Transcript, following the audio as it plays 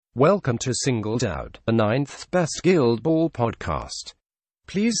Welcome to Singled Out, the 9th Best Guild Ball podcast.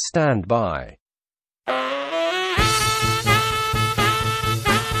 Please stand by.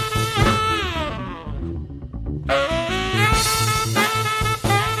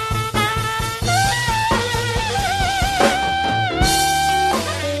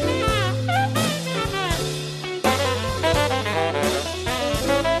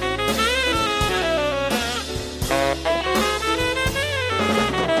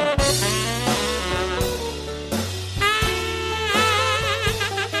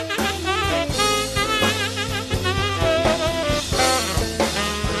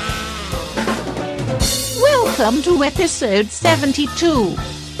 Welcome to episode 72.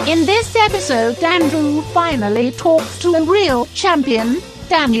 In this episode, Andrew finally talks to a real champion,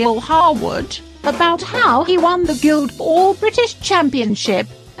 Daniel Harwood, about how he won the Guild Ball British Championship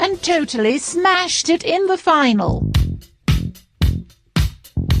and totally smashed it in the final.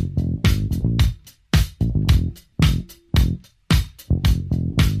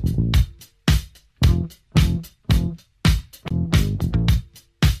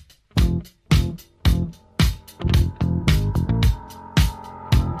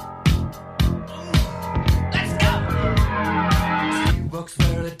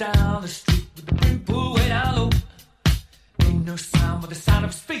 Down the street with the brim pulled way down low. Ain't no sound but the sound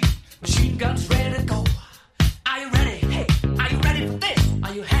of speed. Machine guns ready to go. Are you ready? Hey, are you ready for this?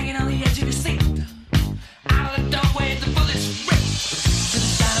 Are you hanging on the edge of your seat? Out of the doorway, the bullets rip to the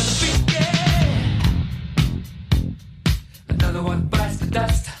sound of the beat. Yeah. Another one bites the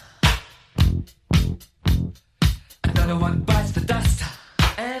dust. Another one bites the dust.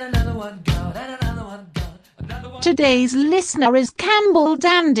 And another one gone. And another one gone. Today's listener is Campbell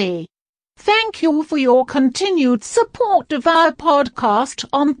Dandy. Thank you for your continued support of our podcast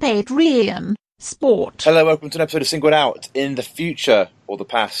on Patreon. Sport. Hello, welcome to an episode of Singled Out in the future, or the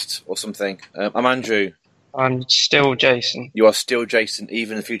past, or something. I'm Andrew. I'm still Jason. You are still Jason,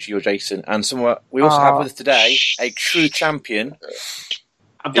 even in the future you're Jason. And we also have with us today a true champion.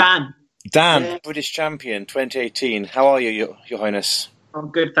 I'm Dan. Dan, Yeah. British champion, 2018. How are you, Your Highness? I'm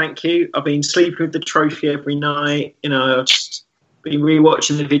good, thank you. I've been sleeping with the trophy every night. I've just been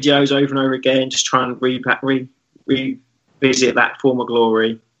rewatching the videos over and over again, just trying to revisit that former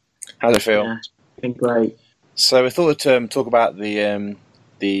glory. How's it feel? Yeah, it's been great. So we thought to talk about the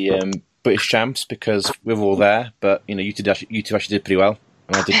British champs because we were all there, but you two actually did pretty well.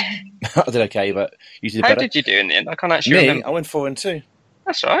 And I did, I did okay, but you did better. How did you do in the end? I can't actually Me, remember. I went 4-2.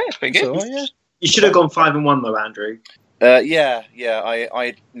 That's all right. That's pretty good. That's all right, yeah. You should have gone 5-1 though, Andrew. Yeah.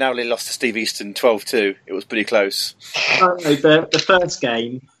 I narrowly lost to Steve Easton 12-2. It was pretty close. No, the first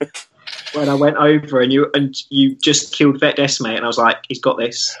game when I went over and you just killed Vet Decimate, and I was like, he's got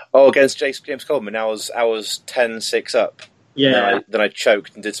this. Oh, against James Coleman, I was 10-6 up. Yeah. Then I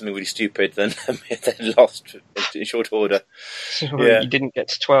choked and did something really stupid. Then lost in short order. Yeah. You didn't get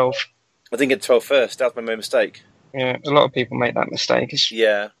to 12. I didn't get to 12 first. That was my main mistake. Yeah, a lot of people make that mistake. It's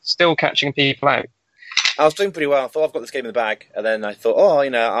still catching people out. I was doing pretty well. I thought I've got this game in the bag, and then I thought,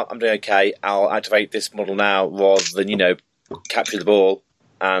 I'm doing okay. I'll activate this model now rather than capture the ball.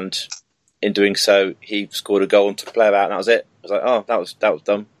 And in doing so, he scored a goal and took a player out, and that was it. I was like, that was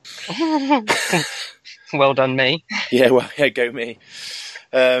dumb. Well done, me. Yeah, go me.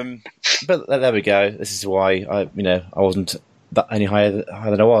 But there we go. This is why I wasn't that any higher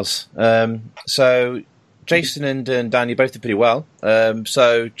than I was. So Jason and Dan, you both did pretty well.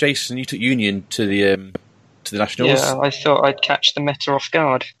 So Jason, you took Union to the Nationals. Yeah, I thought I'd catch the meta off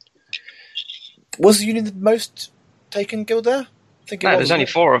guard. Was the Union the most taken guild there? I think No, there's only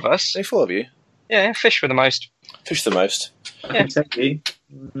 4 of us. Only 4 of you? Yeah, Fish were the most. Fish the most. I can tell you.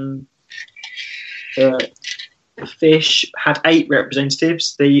 The Fish had 8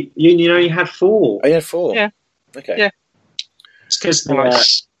 representatives. The Union only had 4. Oh, you had 4? Yeah. Okay. Yeah. It's because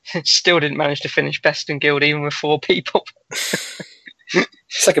I still didn't manage to finish best in guild even with 4 people.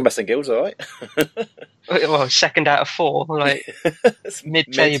 Second best in guild's all right. Well, second out of 4, like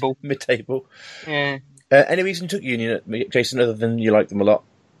mid-table. Mid-table. Yeah. Any reason you took Union, Jason, other than you like them a lot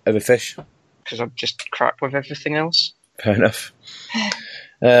over Fish? Because I'm just crap with everything else. Fair enough.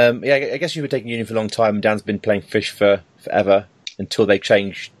 I guess you've been taking Union for a long time. Dan's been playing Fish for forever until they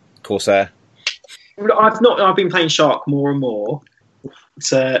changed Corsair. I've been playing Shark more and more.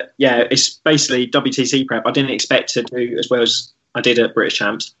 So it's basically WTC prep. I didn't expect to do as well as I did at British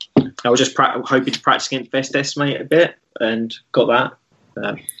Champs. I was just hoping to practice against Best Estimate a bit and got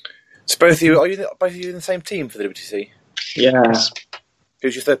that. So both of you in the same team for the WTC? Yeah.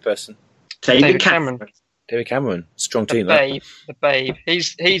 Who's your third person? David Cameron. David Cameron, strong team. The babe.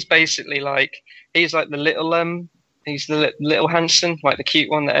 He's basically like the little He's the little Hanson, like the cute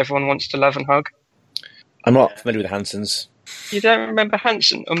one that everyone wants to love and hug. I'm not familiar with the Hansons. You don't remember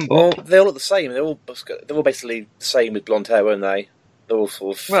Hanson? Well, they all look the same. They're all basically the same with blonde hair, weren't they? They're all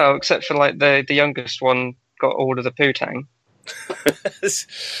sort of... Well, except for like the youngest one got all of the poo-tang.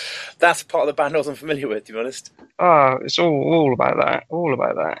 That's part of the band I wasn't familiar with, to be honest. Oh, it's all about that. All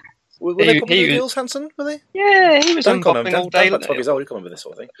about that. Were they called the Eagles, Hanson, were they? Yeah, he was unbopping all day. Dan's about 12 years old, he can't remember this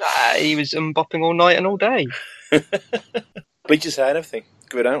sort of thing. He was unbopping all night and all day. Bleached his hair and everything.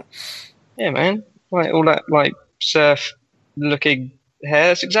 Good out. Yeah, man. Like all that like surf-looking hair.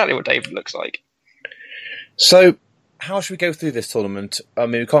 That's exactly what David looks like. So, how should we go through this tournament? I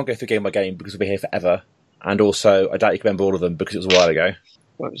mean, we can't go through game by game because we'll be here forever. And also, I doubt you can remember all of them because it was a while ago.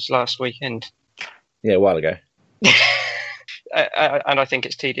 Well, it was last weekend. Yeah, a while ago. And I think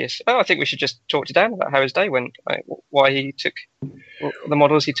it's tedious. I think we should just talk to Dan about how his day went, like, why he took the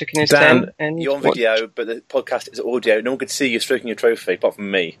models he took in his Dan, 10. And you're on video, but the podcast is audio. No one could see you stroking your trophy, apart from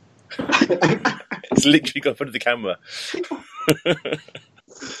me. It's literally got in front of the camera.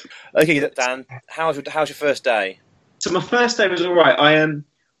 Okay, Dan, how's your first day? So my first day was all right. I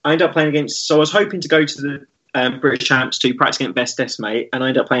ended up playing against... So I was hoping to go to the British Champs to practice against Vet Decimate, and I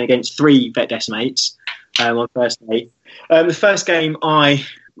ended up playing against 3 Vet Decimates on first day. The first game, it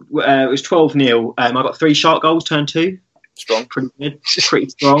was 12-0. I got 3 shark goals, turn 2. Strong. Pretty good. Pretty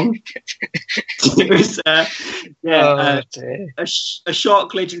strong. It was, a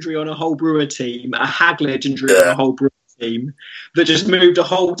shark legendary on a whole brewer team, a hag legendary on a whole brewer team, that just moved a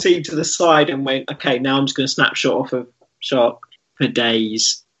whole team to the side and went, okay, now I'm just going to snapshot off of shark for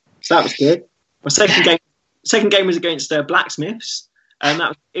days. So that was good. My second game was against Blacksmiths. And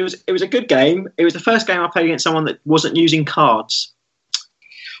it was a good game. It was the first game I played against someone that wasn't using cards.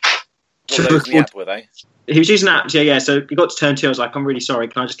 Were those in the app, were they? He was using apps, yeah. So he got to turn 2. I was like, I'm really sorry.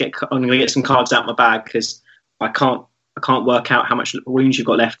 I'm going to get some cards out of my bag because I can't work out how much wounds you've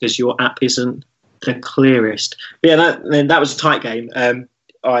got left because your app isn't the clearest. But yeah, that was a tight game.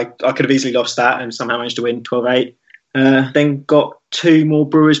 I could have easily lost that and somehow managed to win 12-8. Then got 2 more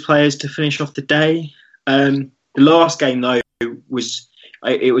Brewers players to finish off the day. The last game though was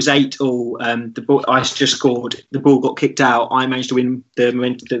 8-all. The ball, I just scored. The ball got kicked out. I managed to win the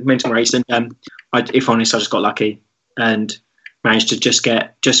momentum race, and if honest, I just got lucky and managed to just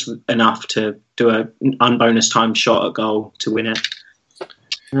get just enough to do an unbonus time shot at goal to win it.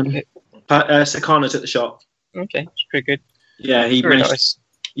 Sakana took the shot. Okay, that's pretty good. Yeah, he Very managed. nice.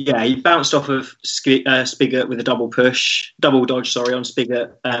 Yeah, he bounced off of Spigot with a double dodge on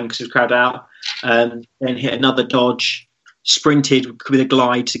Spigot because he was crowded out. Then hit another dodge, sprinted with a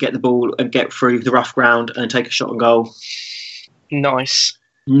glide to get the ball and get through the rough ground and take a shot on goal. Nice.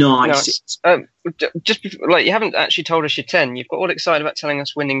 Just before, you haven't actually told us your 10. You've got all excited about telling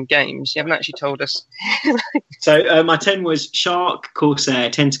us winning games. You haven't actually told us. So my 10 was Shark, Corsair,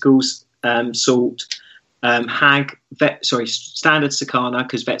 Tentacles, Salt, Hag, Standard Sakana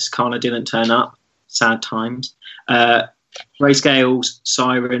because Vet Sakana didn't turn up. Sad times. Ray Scales,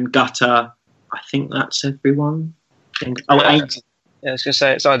 Siren, Gutter. I think that's everyone. Angel. Yeah, I was going to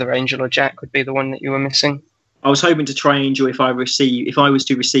say it's either Angel or Jack would be the one that you were missing. I was hoping to try Angel if I was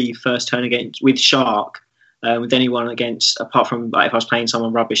to receive first turn with Shark, with anyone apart from if I was playing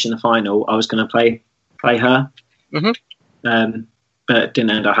someone rubbish in the final, I was going to play her. Mm-hmm. But it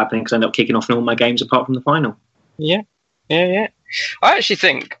didn't end up happening because I ended up kicking off in all my games apart from the final. Yeah. I actually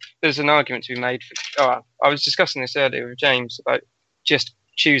think there's an argument to be made. I was discussing this earlier with James about just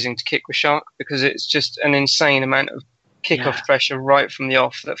choosing to kick with Shark because it's just an insane amount of kick-off pressure right from the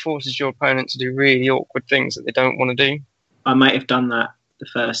off that forces your opponent to do really awkward things that they don't want to do. I might have done that the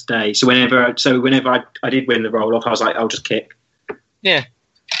first day. So whenever I did win the roll-off, I was like, I'll just kick. Yeah,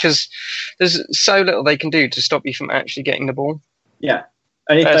 because there's so little they can do to stop you from actually getting the ball. Yeah.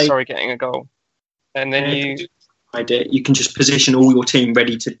 And getting a goal. And then you can just position all your team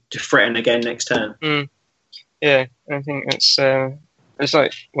ready to threaten again next turn. Yeah, I think it's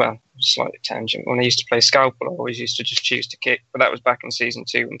like, well, slightly tangent. When I used to play Scalpel, I always used to just choose to kick, but that was back in season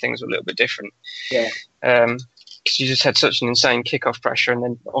 2 when things were a little bit different. Yeah. Because you just had such an insane kick-off pressure, and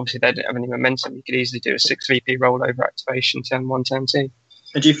then obviously they didn't have any momentum. You could easily do a 6 VP rollover activation, turn 1, turn 2.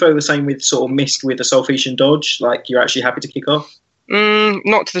 And do you feel the same with sort of Mist with the Sulfetian dodge? Like you're actually happy to kick off?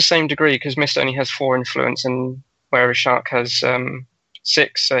 Not to the same degree, because Mist only has 4 influence, and whereas Shark has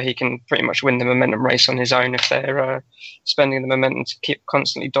 6, so he can pretty much win the momentum race on his own if they're spending the momentum to keep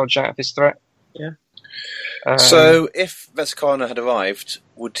constantly dodge out of his threat. Yeah. So if Vetsakana had arrived,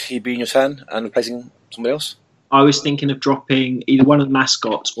 would he be in your 10 and replacing somebody else? I was thinking of dropping either one of the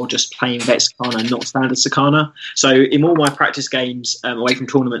mascots or just playing Vetsakana, not Standard Sakana. So in all my practice games away from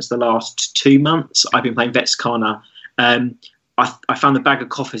tournaments the last 2 months, I've been playing Vetsakana I found the bag of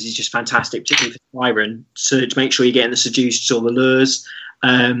coffers is just fantastic, particularly for Byron, to make sure you're getting the seduced or the lures.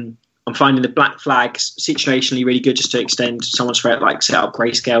 I'm finding the black flags situationally really good, just to extend someone's threat, like set up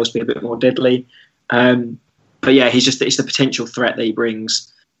grayscales, be a bit more deadly. But yeah, it's the potential threat that he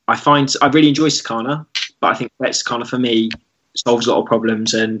brings. I really enjoy Sakana, but I think that Sakana for me solves a lot of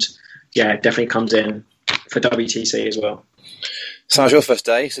problems, and yeah, definitely comes in for WTC as well. So how's your first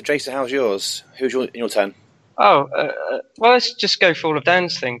day? So Jason, how's yours? Who's your 10? Oh, well, let's just go for all of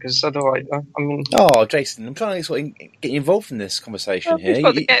Dan's thing, because otherwise, I mean... Oh, Jason, I'm trying to sort of get you involved in this conversation here. You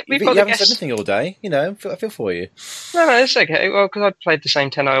haven't said anything all day, you know, I feel for you. No, it's okay. Well, because I played the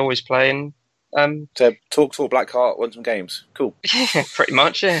same 10 I always play, and... So, talk to Blackheart, won some games. Cool. Yeah, pretty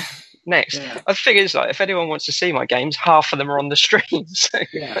much, yeah. Next. Yeah. I figure it's like, if anyone wants to see my games, half of them are on the stream. So,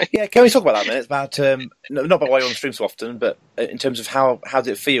 yeah, can we talk about that a minute? It's about, not about why you're on the stream so often, but in terms of how did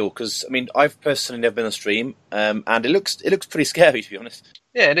it feel? Because, I mean, I've personally never been on a stream, and it looks pretty scary, to be honest.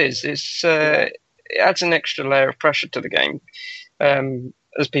 Yeah, it is. It adds an extra layer of pressure to the game.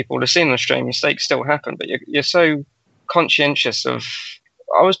 As people would have seen on the stream, mistakes still happen, but you're so conscientious of...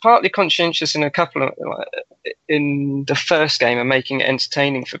 I was partly conscientious in in the first game and making it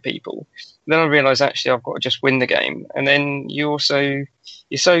entertaining for people. Then I realised actually I've got to just win the game. And then you're so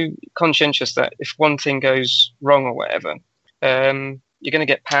conscientious that if one thing goes wrong or whatever, you're going to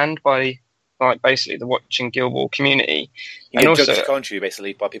get panned by like basically the watching Guild Ball community. You get judged, can't you,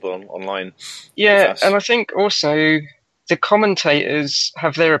 basically, by people online? Yeah, and I think also the commentators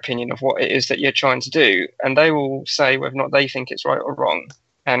have their opinion of what it is that you're trying to do, and they will say whether or not they think it's right or wrong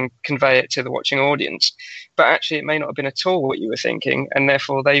and convey it to the watching audience. But actually, it may not have been at all what you were thinking, and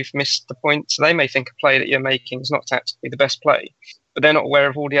therefore they've missed the point. So they may think a play that you're making is not tactically the best play, but they're not aware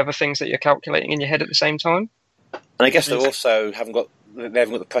of all the other things that you're calculating in your head at the same time. And I guess they also haven't got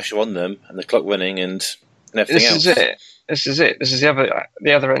the pressure on them and the clock running and everything else. This is it. This is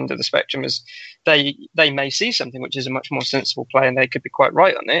the other end of the spectrum. Is they may see something which is a much more sensible play, and they could be quite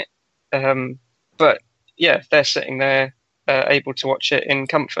right on it. But yeah, they're sitting there able to watch it in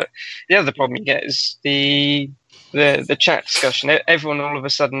comfort. The other problem you get is the chat discussion. Everyone all of a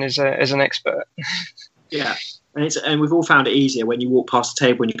sudden is an expert. Yeah, and we've all found it easier when you walk past the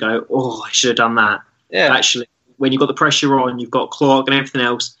table and you go, "Oh, I should have done that." Yeah, actually, when you've got the pressure on, you've got clock and everything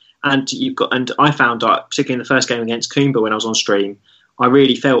else. And I found out, particularly in the first game against Kumba when I was on stream, I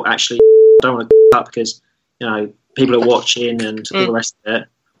really felt actually I don't want to up because people are watching and all the rest of it.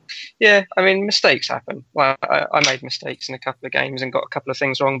 Yeah, I mean mistakes happen. Well, I made mistakes in a couple of games and got a couple of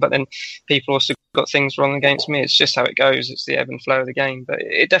things wrong, but then people also got things wrong against me. It's just how it goes. It's the ebb and flow of the game. But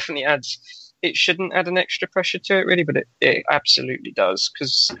it definitely adds. It shouldn't add an extra pressure to it, really, but it absolutely does,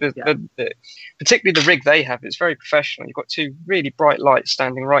 because particularly the rig they have is very professional. You've got two really bright lights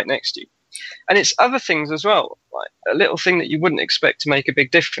standing right next to you. And it's other things as well, like a little thing that you wouldn't expect to make a big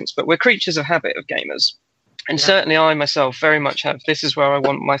difference, but we're creatures of habit of gamers. And certainly I myself very much have, this is where I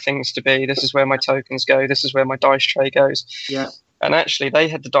want my things to be, this is where my tokens go, this is where my dice tray goes. Yeah. And actually they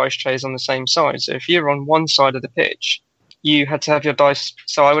had the dice trays on the same side, so if you're on one side of the pitch, you had to have your dice,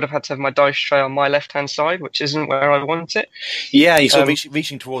 so I would have had to have my dice tray on my left-hand side, which isn't where I want it. Yeah, you're sort of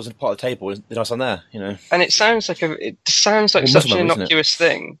reaching towards the part of the table, the dice on there, And it sounds like such an innocuous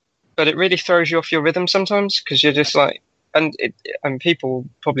thing, but it really throws you off your rhythm sometimes, because you're just like, and people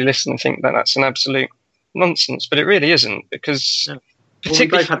probably listen and think that that's an absolute nonsense, but it really isn't, because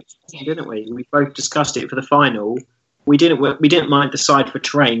particularly, we both had this, didn't we? We both discussed it for the final. We didn't mind the side for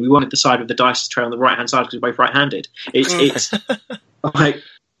terrain. We wanted the side with the dice tray on the right hand side because we're both right handed. It's like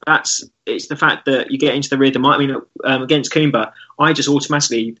it's the fact that you get into the rhythm. I mean, against Kumba, I just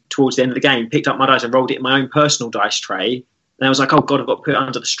automatically towards the end of the game picked up my dice and rolled it in my own personal dice tray. And I was like, oh god, I've got to put it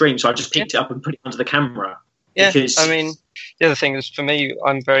under the stream, so I just picked it up and put it under the camera. Yeah, because... I mean, the other thing is for me,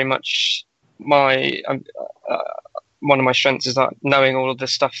 I'm very much one of my strengths is that knowing all of the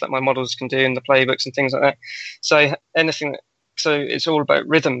stuff that my models can do in the playbooks and things like that. So it's all about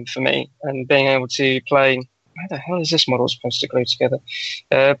rhythm for me and being able to play. How the hell is this model supposed to glue together?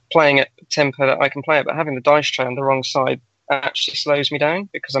 Playing at tempo that I can play it, but having the dice tray on the wrong side actually slows me down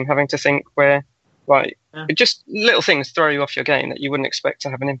because I'm having to think where, it just little things throw you off your game that you wouldn't expect to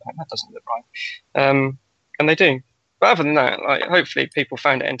have an impact. That doesn't look right, and they do. But other than that, hopefully people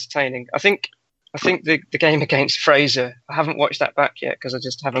found it entertaining. I think the game against Fraser, I haven't watched that back yet because I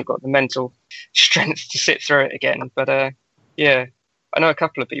just haven't got the mental strength to sit through it again. But yeah, I know a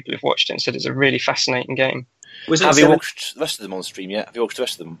couple of people who've watched it and said it's a really fascinating game. Have you watched the rest of them on stream yet? Have you watched the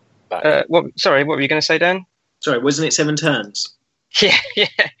rest of them back? What were you going to say, Dan? Sorry, wasn't it 7 turns?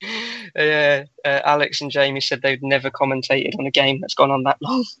 Yeah. Alex and Jamie said they'd never commentated on a game that's gone on that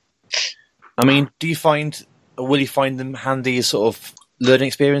long. I mean, do you find will you find them handy as sort of learning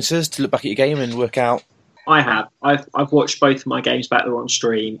experiences to look back at your game and work out? I have. I've watched both of my games back there on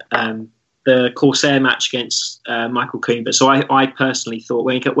stream. The Corsair match against Michael Coomber. So I personally thought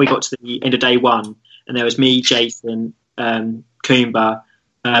when we got to the end of day one, and there was me, Jason, Coomber,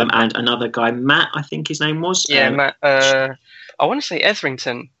 and another guy, Matt, I think his name was. Yeah, Matt. I want to say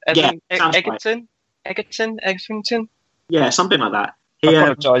Etherington. Egerton. Etherington. Yeah, something like that. I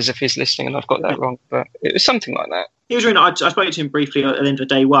apologise if he's listening and I've got that wrong, but it was something like that. He was really nice. I spoke to him briefly at the end of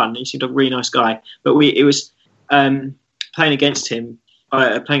day one. He seemed a really nice guy. But it was playing against him,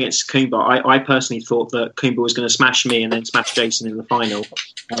 playing against Coomber. I personally thought that Coomber was going to smash me and then smash Jason in the final.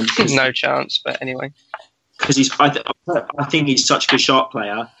 No chance, but anyway. Because I think he's such a good shark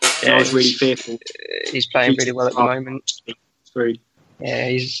player. Yeah, I was really fearful. He's playing really well at the moment. Yeah,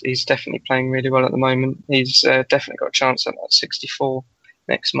 he's definitely playing really well at the moment. He's definitely got a chance at that 64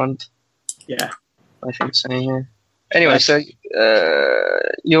 next month. Yeah, I think so. Yeah. Anyway, so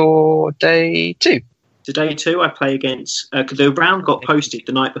your day 2. To day 2, I play against. The round got posted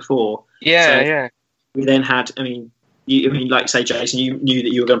the night before. Yeah. We then had. Like say, Jason, you knew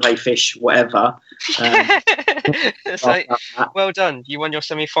that you were going to play Fish, whatever. So, well done. You won your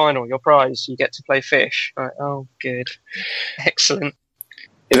semi-final, your prize. You get to play Fish. Right. Oh, good, excellent.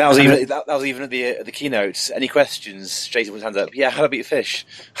 If that was even at the keynotes. Any questions? Jason put his hand up. Yeah, how to beat Fish?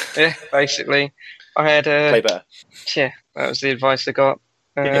 Yeah, basically, I had play better. Yeah, that was the advice I got.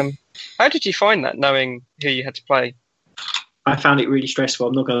 How did you find that, knowing who you had to play? I found it really stressful.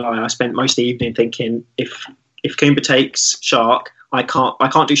 I'm not going to lie. I spent most of the evening thinking if Coomber takes Shark, I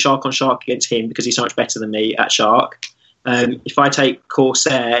can't do Shark on Shark against him because he's so much better than me at Shark. If I take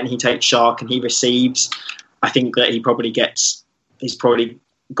Corsair and he takes Shark and he receives, I think that he's probably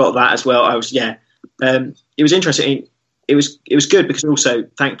got that as well. It was interesting. It was good because also,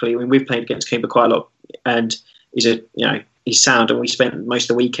 thankfully, we've played against Coomber quite a lot, and he's sound, and we spent most of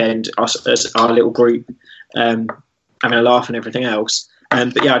the weekend as our little group having a laugh and everything else.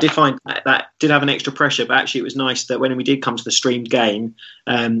 But yeah, I did find that did have an extra pressure, but actually it was nice that when we did come to the streamed game,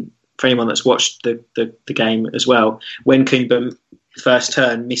 for anyone that's watched the game as well, when Coomber first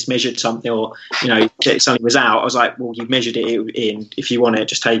turn mismeasured something or something was out, I was like, well, you've measured it in. If you want it,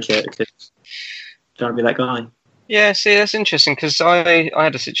 just take it. Because don't be that guy. Yeah, see, that's interesting because I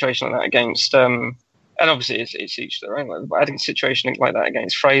had a situation like that against, and obviously it's each their own. But I had a situation like that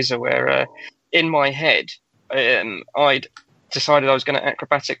against Fraser where in my head I'd decided I was going to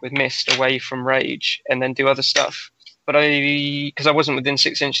acrobatic with Mist away from Rage and then do other stuff. But because I wasn't within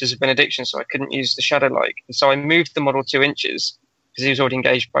 6 inches of Benediction, so I couldn't use the Shadow Like. So I moved the model 2 inches because he was already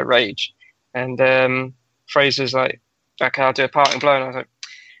engaged by Rage. And Fraser's like, okay, I'll do a parting blow. And I was like,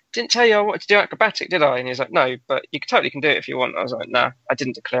 didn't tell you I wanted to do acrobatic, did I? And he's like, no, but you totally can do it if you want. I was like, nah, I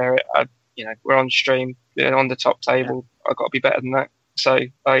didn't declare it. We're on stream, on the top table. I've got to be better than that. So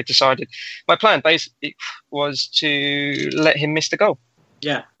I decided my plan basically was to let him miss the goal.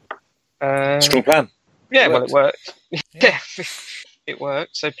 Yeah. Strong plan. Yeah, well, it worked. Yeah, it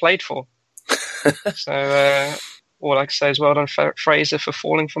worked. So played for. So all I can say is well done, Fraser, for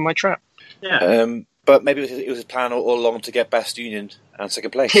falling for my trap. Yeah. But maybe it was a plan all along to get best union and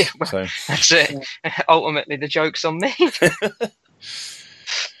second place. Yeah, well, that's it. Ultimately, the joke's on me.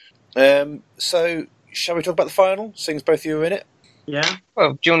 So shall we talk about the final, since both of you were in it? Yeah.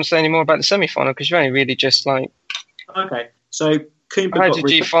 Well, do you want to say any more about the semi-final? Because you're only really just like... Okay, so Coomber how did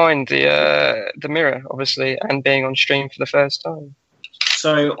you find the mirror, obviously, and being on stream for the first time?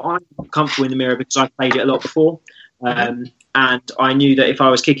 So I'm comfortable in the mirror because I've played it a lot before. And I knew that if I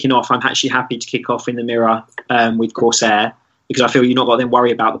was kicking off, I'm actually happy to kick off in the mirror with Corsair because I feel you're not got to then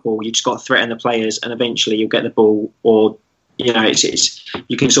worry about the ball. You just got to threaten the players and eventually you'll get the ball or... it's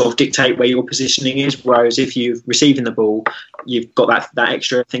you can sort of dictate where your positioning is. Whereas if you're receiving the ball, you've got that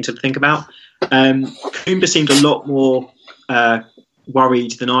extra thing to think about. Coomber seemed a lot more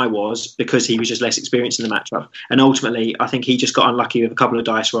worried than I was because he was just less experienced in the matchup. And ultimately, I think he just got unlucky with a couple of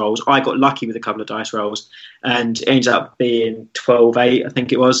dice rolls. I got lucky with a couple of dice rolls and it ended up being 12-8, I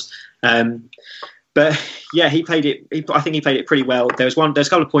think it was. But yeah, he played it. I think he played it pretty well. There's a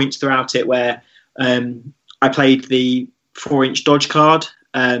couple of points throughout it where I played the 4-inch dodge card.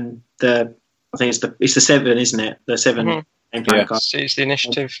 I think it's the 7, isn't it? The 7 game plan card. It's the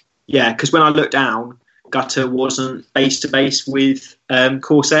initiative. Yeah, because when I looked down, Gutter wasn't base to base with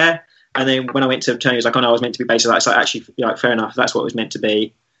Corsair, and then when I went to turn, he was like, "Oh no, I was meant to be base." So like, actually, fair enough. That's what it was meant to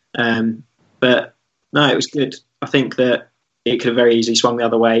be. But no, it was good. I think that it could have very easily swung the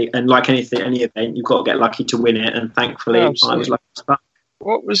other way. And like any event, you've got to get lucky to win it. And thankfully, I was lucky.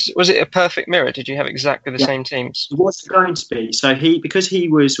 What was it a perfect mirror? Did you have exactly the Yeah. same teams? What's it going to be? So because he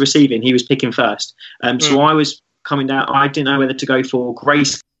was receiving, he was picking first. So I was coming down. I didn't know whether to go for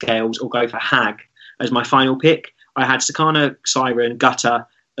Grayscales or go for Hag as my final pick. I had Sakana, Siren, Gutter,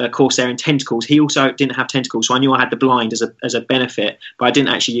 Corsair, and Tentacles. He also didn't have Tentacles, so I knew I had the blind as a benefit, but I didn't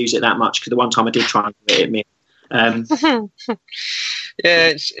actually use it that much because the one time I did try and do it, it missed.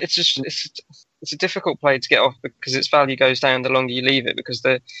 Yeah, it's a difficult play to get off because its value goes down the longer you leave it. Because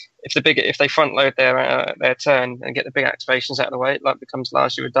if they front load their turn and get the big activations out of the way, it becomes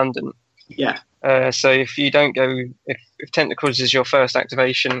largely redundant. Yeah. So if you don't go, if Tentacles is your first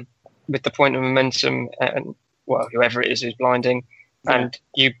activation with the point of momentum, and whoever it is who's blinding, and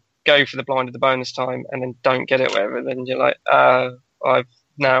you go for the blind at the bonus time and then don't get it, whatever, then you're like, I've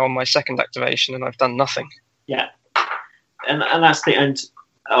now on my second activation and I've done nothing. Yeah, and that's the and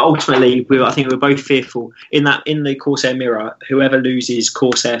ultimately I think we were both fearful in the Corsair mirror. Whoever loses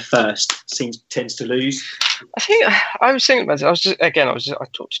Corsair first tends to lose. I think I was thinking about it. I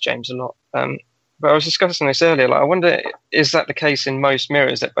talked to James a lot, but I was discussing this earlier. Like, I wonder, is that the case in most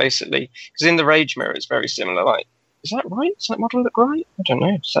mirrors? That basically, because in the Rage mirror, it's very similar. Like, is that right? Does that model look right? I don't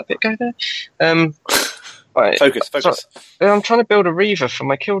know. Does that bit go there? Right. Focus. So, I'm trying to build a Reaver for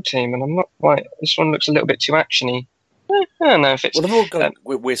my kill team, and I'm not quite. This one looks a little bit too actiony. I don't know if it's. Well, they've all got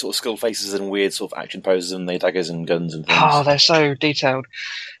weird sort of skull faces and weird sort of action poses and their daggers and guns and things. Oh, they're so detailed.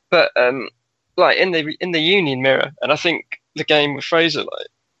 But like in the Union mirror, and I think the game with Fraser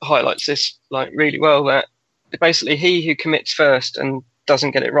highlights this really well. That basically he who commits first and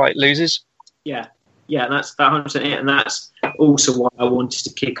doesn't get it right loses. Yeah, that's 100% it, and that's also why I wanted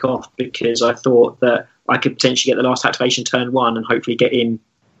to kick off, because I thought that I could potentially get the last activation turn one and hopefully get in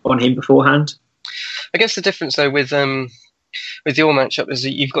on him beforehand. I guess the difference though with your matchup is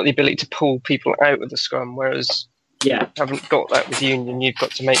that you've got the ability to pull people out of the scrum, whereas you haven't got that with Union. You've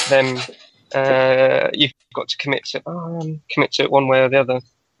got to make them. You've got to commit to it one way or the other.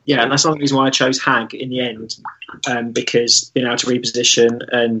 Yeah, and that's the reason why I chose Hag in the end, because being able to reposition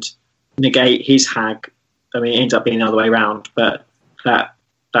and negate his Hag. I mean, it ends up being the other way around, but that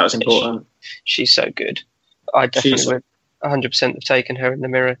was important. She's so good. I definitely would 100% have taken her in the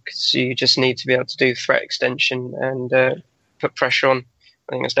mirror, because you just need to be able to do threat extension and put pressure on.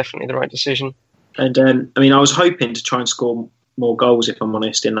 I think that's definitely the right decision. And I mean, I was hoping to try and score more goals, if I'm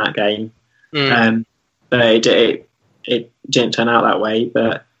honest, in that game. But it didn't turn out that way.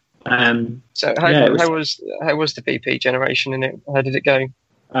 But so how was the BP generation in it? How did it go?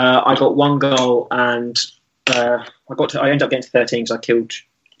 I got one goal, and I ended up getting to 13 because I killed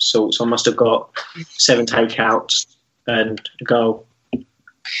Salt, so I must have got 7 takeouts and a goal.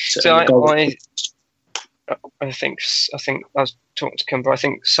 So I think I was talking to Kimber. I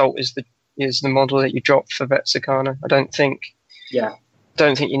think Salt is the model that you drop for Vet Sakana. I don't think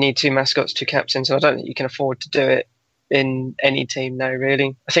you need 2 mascots, 2 captains, and I don't think you can afford to do it in any team now,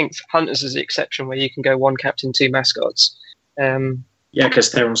 really. I think Hunters is the exception where you can go 1 captain, 2 mascots.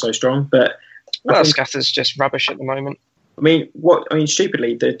 Because they're all so strong. But Scatter's just rubbish at the moment.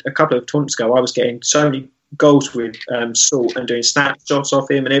 Stupidly, a couple of tournaments ago, I was getting so many goals with Salt and doing snapshots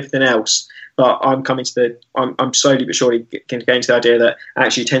off him and everything else. But I'm slowly but surely getting to the idea that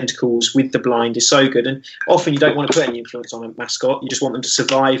actually Tentacles with the blind is so good. And often you don't want to put any influence on a mascot. You just want them to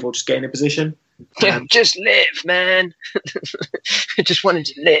survive or just get in a position. Just live, man. I just wanted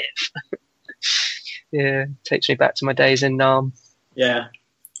to live. Yeah, takes me back to my days in Nam. Yeah.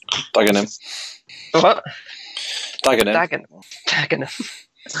 Dagenham. What? Dagenham.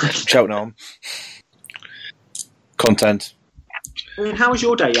 Cheltenham. Content. I mean, how was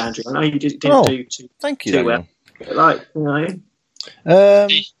your day, Andrew? I know you didn't do too. Thank you, too well.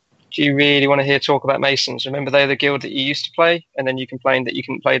 Do you really want to hear talk about Masons? Remember, they're the guild that you used to play, and then you complained that you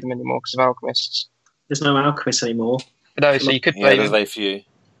couldn't play them anymore because of alchemists. There's no alchemists anymore. No, so you could play them. There's very few.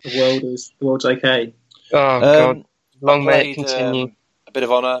 The world's okay. Oh God! Long may it continue. A bit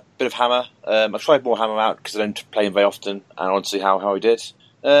of honour, a bit of hammer. I've tried more hammer out because I don't play him very often, and I want to see how he did.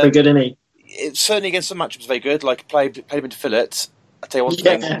 Very good, isn't he? It's certainly against some matchups very good. Like played him into Fillet. I tell you what,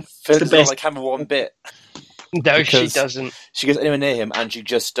 Fillet's not like hammer one bit. No, she doesn't. She goes anywhere near him and she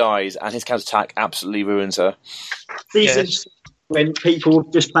just dies, and his counter attack absolutely ruins her. These when people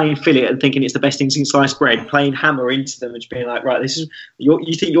are just playing Fillet and thinking it's the best thing since sliced bread, playing hammer into them and just being like, right, this is you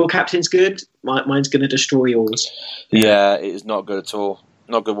think your captain's good? Mine's going to destroy yours. Yeah, it is not good at all.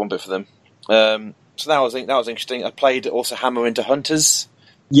 Not good one bit for them. So that was interesting. I played also hammer into Hunters.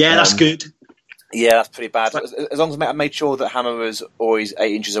 Yeah, that's good. Yeah, that's pretty bad. As long as I made sure that Hammer was always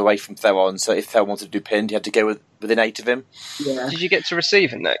 8 inches away from Theron, so if Theron wanted to do pinned, he had to go within 8 of him. Yeah. Did you get to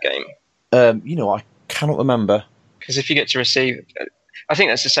receive in that game? I cannot remember. Because if you get to receive, I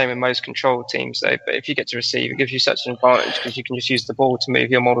think that's the same in most control teams, though. But if you get to receive, it gives you such an advantage because you can just use the ball to move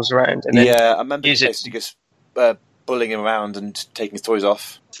your models around. And then Yeah, I remember use it. basically just bullying him around and taking his toys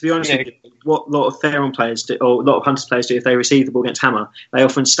off. To be honest Yeah. with you, what a lot of Theron players do, or a lot of Hunters players do, if they receive the ball against Hammer, they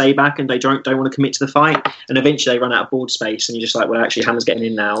often stay back and they don't want to commit to the fight. And eventually they run out of board space, and you're just like, well, actually, Hammer's getting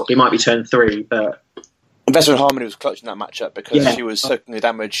in now. It might be turn 3, but Investment Harmony was clutching that matchup because Yeah. she was soaking the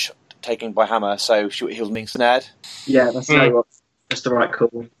damage taken by Hammer, so he was being snared. yeah, that's that's the right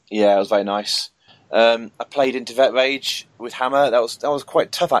call. Yeah, it was very nice. I played into Vet Rage with Hammer. That was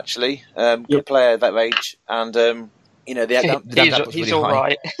quite tough actually. Good player, Vet Rage, and the damage was He's really all high.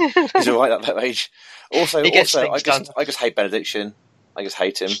 right. He's all right, that Vet Rage. Also, He gets I things just done. I just hate Benediction. I just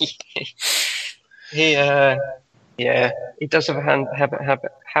hate him. He does have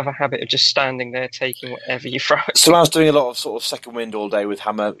a habit of just standing there taking whatever you throw at So I was doing a lot of sort of second wind all day with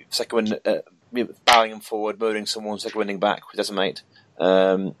Hammer. Second wind, barreling him forward, murdering someone, second winding back with Decimate.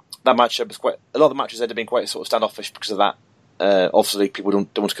 That matchup was quite. A lot of the matches ended up being quite sort of standoffish because of that. Obviously, people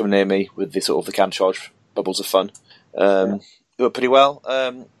don't want to come near me with the sort of the counter charge bubbles of fun. It went pretty well.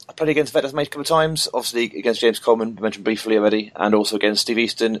 I played against Vet Decimate a couple of times. Obviously against James Coleman, we mentioned briefly already, and also against Steve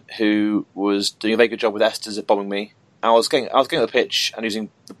Easton, who was doing a very good job with Estes at bombing me. I was getting on the pitch and using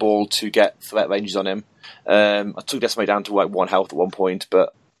the ball to get threat ranges on him. I took Decimate down to like 1 health at one point,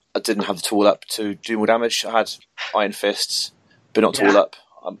 but I didn't have the tool up to do more damage. I had Iron Fists, but not tool up.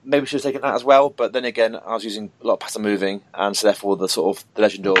 Maybe I should have taken that as well, but then again, I was using a lot of passive moving, and so therefore the sort of the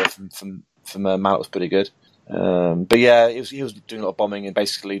Legend Aura from Mallet was pretty good. But yeah, he was doing a lot of bombing and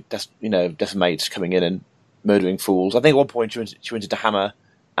basically Decimate coming in and murdering fools. I think at one point she went into Hammer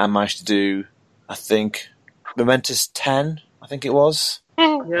and managed to do, I think, Momentous 10, I think it was,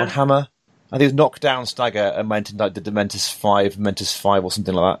 on Hammer. I think it was knockdown stagger and went and like did the Momentous 5 or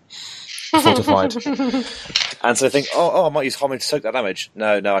something like that. Fortified. And so I think, I might use Homage to soak that damage.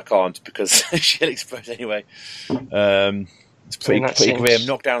 No, I can't because she'll explode anyway. It's pretty grim.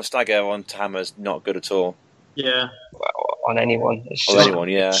 Knockdown stagger on Hammer's not good at all. Yeah. Well, on anyone. It's On just, anyone,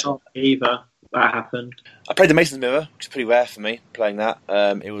 yeah. Shot either. That happened. I played the Mason's Mirror, which is pretty rare for me, playing that.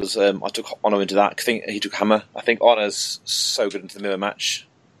 It was I took Honor into that. I think he took Hammer. I think Honor's so good into the Mirror match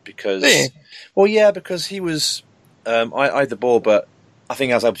because... Yeah. Well, yeah, because he was... I had the ball, but I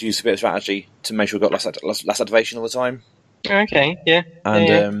think I was able to use a bit of strategy to make sure I got less activation all the time. okay, yeah.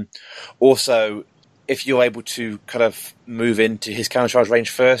 And also, if you're able to kind of move into his counter charge range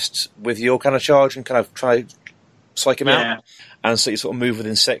first with your counter charge and kind of try to psych him out, and so you sort of move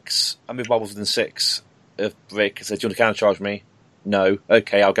within 6. I move marbles within 6 of Rick and says, "Do you want to counter charge me?" No.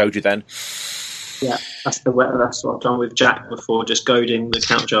 Okay, I'll goad you then. Yeah, that's what I've done with Jack before, just goading the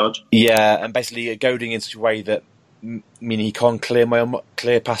counter charge. Yeah, and basically goading in such a way that meaning he can't clear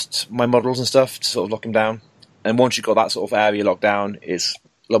past my models and stuff to sort of lock him down. And once you've got that sort of area locked down, it's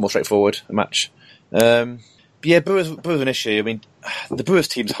a lot more straightforward a match. But yeah, Brewer's an issue. I mean, the Brewers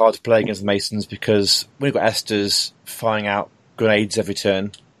team's hard to play against the Masons because when you've got Esther's firing out grenades every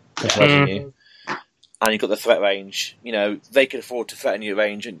turn, pressurising you, and you've got the threat range, they can afford to threaten you at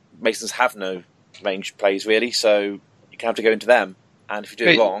range, and Masons have no range plays really, so you can have to go into them. And if you do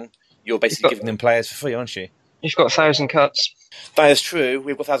it wrong, you're basically giving them players for free, aren't you? You've got 1,000 cuts. That is true.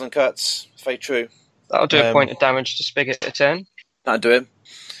 We've got 1,000 cuts. It's very true. That'll do a point of damage to Spigot a turn. That'll do him.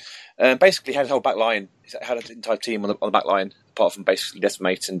 Basically, he had his whole back line. He had an entire team on the back line, apart from basically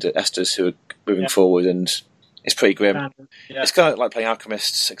Decimate and Estes, who are moving forward, and it's pretty grim. Yeah. It's kind of like playing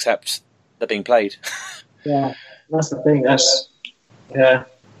Alchemists, except they're being played. Yeah, that's the thing.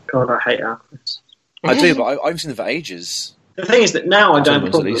 God, I hate Alchemists. I do, but I haven't seen them for ages. The thing is that now I don't.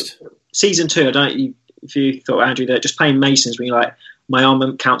 At least. Season 2, I don't. If you thought, Andrew, that just playing Masons, when you're like, my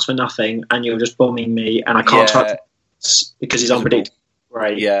armament counts for nothing, and you're just bombing me, and I can't touch because he's unpredictable.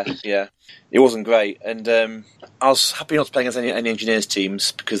 Right. Yeah. It wasn't great, and I was happy not to play against any engineers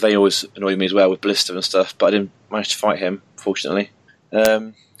teams because they always annoy me as well with Blister and stuff. But I didn't manage to fight him, fortunately.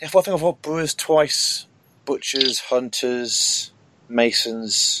 I think I've fought Brewers twice, Butchers, Hunters,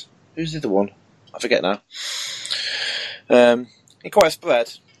 Masons. Who's the other one? I forget now. Quite a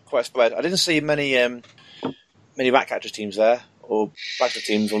spread. I didn't see many Ratcatcher teams there, or Ratcatcher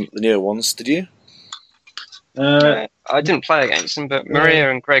teams on the newer ones. Did you? I didn't play against them, but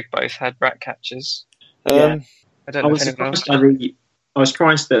Maria and Greg both had rat catchers. I don't know if anyone else did. I was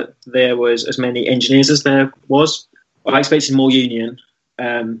surprised that there was as many engineers as there was. I expected more Union.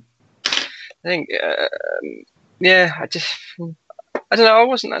 I think, I don't know. I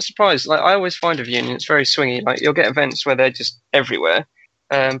wasn't that surprised. Like I always find of Union, it's very swingy. Like you'll get events where they're just everywhere,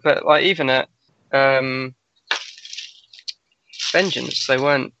 but like even at Vengeance, they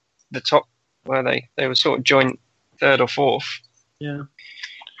weren't the top, were they? They were sort of joint 3rd or 4th. Yeah.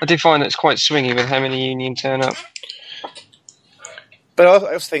 I do find that it's quite swingy with how many Union turn up. But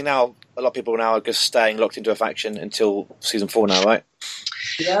I also think now a lot of people now are just staying locked into a faction until season 4 now, right?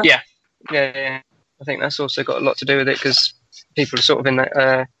 Yeah. I think that's also got a lot to do with it because people are sort of in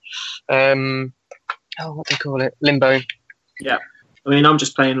that what do they call it, limbo. Yeah, I mean, I'm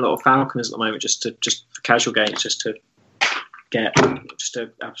just playing a lot of Falconers at the moment, just for casual games, just to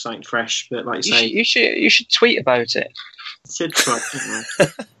have something fresh. But like you say, you should tweet about it. Should try.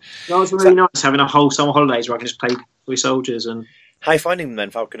 That was really nice having a whole summer holidays where I can just play with soldiers. And how are you finding them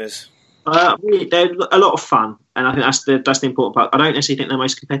then, Falconers? Really, they're a lot of fun, and I think that's the important part. I don't necessarily think they're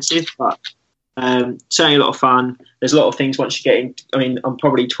most competitive, but certainly a lot of fun. There's a lot of things once you get in. I mean, I'm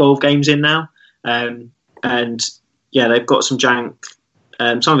probably 12 games in now, and yeah, they've got some jank.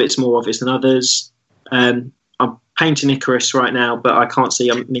 Some of it's more obvious than others. I'm painting Icarus right now, but I can't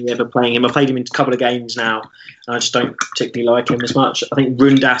see me ever playing him. I played him in a couple of games now, and I just don't particularly like him as much. I think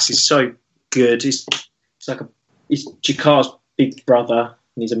Rundas is so good. He's Jakar's big brother,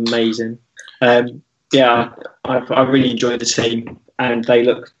 and he's amazing. Yeah, I really enjoy the team, and they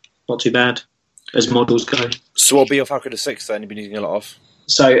look not too bad as models go. So what will be your Falconer 6 then? You've been using a lot of.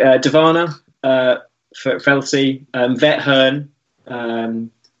 So Divana, Felsi, Vet Hearn,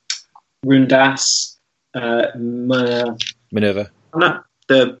 Rundas, Minerva. No,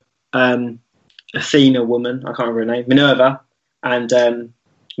 the Athena woman, I can't remember her name, Minerva, and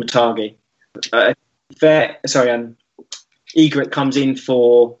Matagi. Egret comes in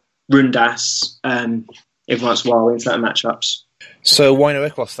for Rundas every once in a while in certain matchups. So why no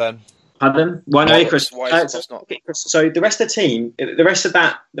Icarus then? Pardon? Why no Icarus? Why is Icarus not? So the rest of the team, the rest of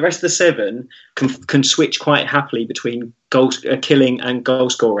the 7 can switch quite happily between killing and goal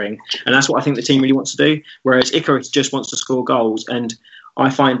scoring, and that's what I think the team really wants to do. Whereas Icarus just wants to score goals, and I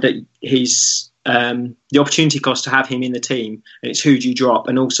find that he's the opportunity cost to have him in the team, and it's who do you drop,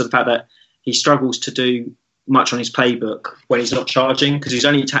 and also the fact that he struggles to do much on his playbook when he's not charging because he's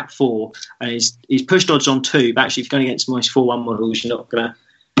only attack 4 and he's pushed odds on 2, but actually if you're going against most 4-1 models you're not going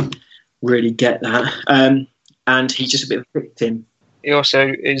to really get that, and he's just a bit of a victim. He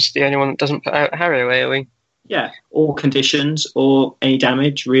also is the only one that doesn't put out Harrow AoE. Yeah, or conditions or any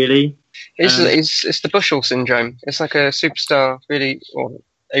damage really. It's the Bushell syndrome. It's like a superstar or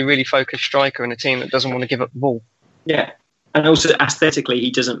a really focused striker in a team that doesn't want to give up the ball. Yeah, and also aesthetically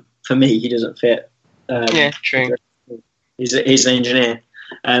he doesn't fit. Yeah, true. He's an engineer,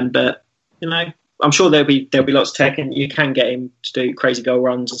 but I'm sure there'll be lots of tech, and you can get him to do crazy goal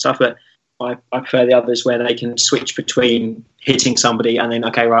runs and stuff. But I prefer the others where they can switch between hitting somebody and then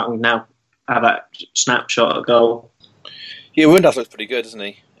I'm now have that snapshot of goal. Yeah, Rundas looks pretty good, doesn't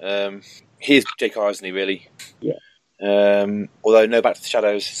he? He's JK, isn't he? Really? Yeah. Although no Back to the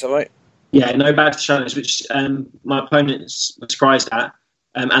Shadows, is that right? Yeah, no Back to the Shadows, which my opponents were surprised at.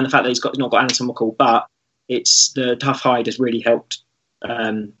 And the fact that he's not got anatomical, but it's the Tough Hide has really helped.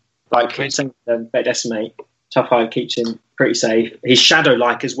 Like saying Bet Decimate, Tough Hide keeps him pretty safe. He's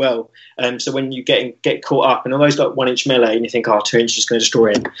shadow-like as well, so when you get caught up, and although he's got 1-inch melee, and you think, 2 inches is going to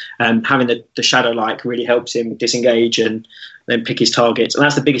destroy him, having the shadow-like really helps him disengage and then pick his targets. And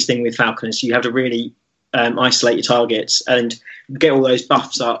that's the biggest thing with Falconers. You have to really isolate your targets and get all those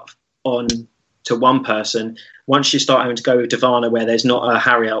buffs up on to one person. Once you start having to go with Divana where there's not a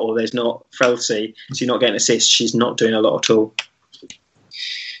Harrier or there's not Felsi, so you're not getting assists, she's not doing a lot at all.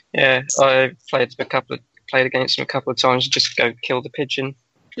 Yeah, I played against him a couple of times just to go kill the pigeon.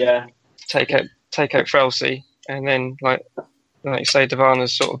 Yeah. Take out Felsi, and then like you say,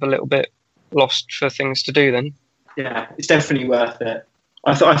 Divana's sort of a little bit lost for things to do then. Yeah, it's definitely worth it.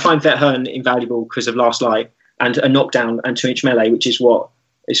 I find Vet Hearn invaluable because of Last Light and a knockdown and 2-inch melee, which is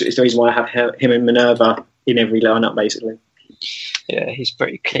it's the reason why I have him and Minerva in every lineup, basically. Yeah, he's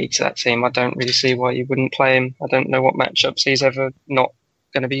pretty key to that team. I don't really see why you wouldn't play him. I don't know what matchups he's ever not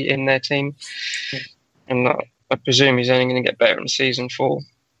going to be in their team. And I presume he's only going to get better in season 4.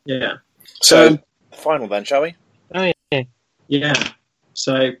 Yeah. So final then, shall we? Oh, yeah. Yeah.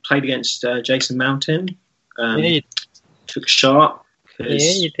 So played against Jason Mountain. Yeah, took Shark. Yeah,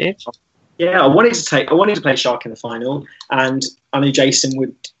 you did. Yeah, I wanted to play Shark in the final, and I knew Jason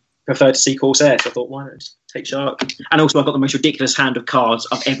would prefer to see Corsair, so I thought, why not take Shark? And also, I got the most ridiculous hand of cards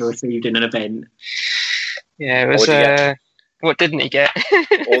I've ever received in an event. Yeah, it was. What didn't he get?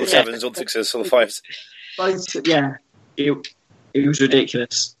 All the 7s, all the 6s, all the 5s. But, yeah, it was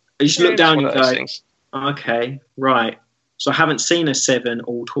ridiculous. I just looked down and go, okay, right. So I haven't seen a 7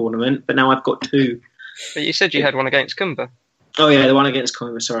 all tournament, but now I've got 2. But you said you had one against Kumba. Oh yeah, the one against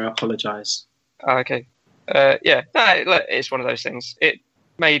Kumba. Sorry, I apologise. Oh, okay. Yeah, no, it's one of those things. It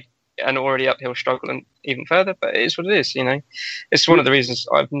made an already uphill struggle and even further. But it is what it is, you know. It's one of the reasons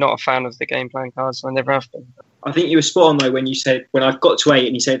I'm not a fan of the game plan cards. I never have been. I think you were spot on though when you said, when I've got to 8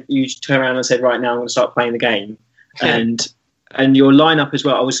 and you turned around and said, right now I'm going to start playing the game. And your lineup as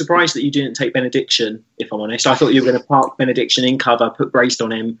well. I was surprised that you didn't take Benediction, if I'm honest. I thought you were going to park Benediction in cover, put Braced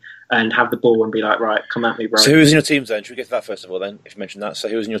on him, and have the ball and be like, right, come at me, bro. So who was in your teams then? Should we get to that first of all then, if you mentioned that? So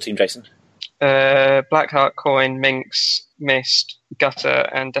who was in your team, Jason? Blackheart, Coin, Minx, Mist, Gutter,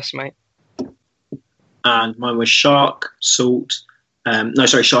 and Decimate. And mine was Shark, Salt,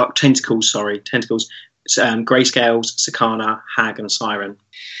 Shark, Tentacles, Grayscales, Sakana, Hag, and Siren.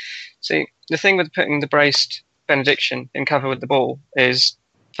 See, the thing with putting the Braced Benediction in cover with the ball is,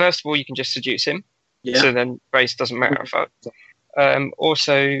 first of all, you can just seduce him. Yeah. So then Brace doesn't matter.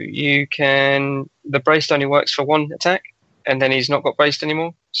 Also, the Braced only works for one attack, and then he's not got Braced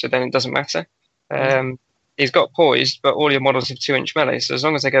anymore, so then it doesn't matter. He's got Poised, but all your models have 2-inch melee, so as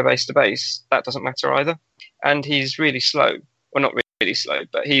long as they go base to base, that doesn't matter either. And he's really slow. Well, not really slow,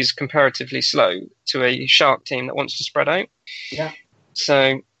 but he's comparatively slow to a Shark team that wants to spread out. Yeah.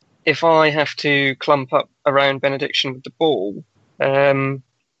 So if I have to clump up around Benediction with the ball,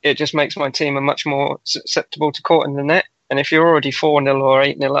 it just makes my team a much more susceptible to caught in the net. And if you're already 4-0 or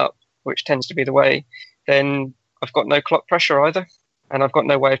 8-0 up, which tends to be the way, then I've got no clock pressure either. And I've got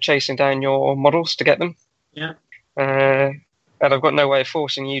no way of chasing down your models to get them. Yeah. And I've got no way of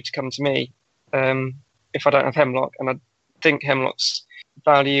forcing you to come to me if I don't have Hemlock. And I think Hemlock's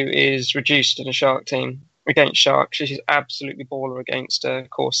value is reduced in a Shark team. Against Shark, she's absolutely baller against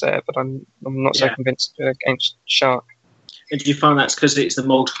Corsair, but I'm not so convinced against Shark. And do you find that's because it's the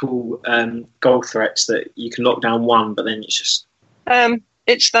multiple goal threats that you can lock down one, but then it's just...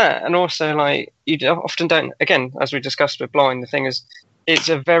 It's that, and also, like, you often don't... Again, as we discussed with Blind, the thing is, it's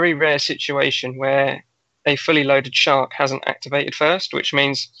a very rare situation where a fully loaded Shark hasn't activated first, which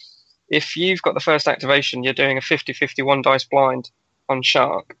means if you've got the first activation, you're doing a 50-51 dice blind on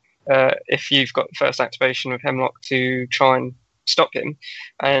Shark. If you've got the first activation with Hemlock to try and stop him,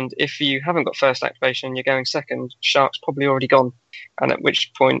 and if you haven't got first activation, you're going second, Shark's probably already gone, and at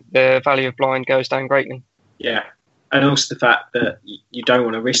which point the value of blind goes down greatly. Yeah, and also the fact that you don't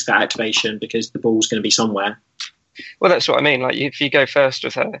want to risk that activation because the ball's going to be somewhere. Well, that's what I mean. Like, if you go first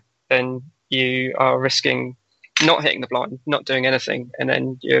with her, then you are risking not hitting the blind, not doing anything, and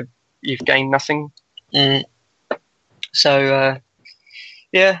then you've gained nothing. So.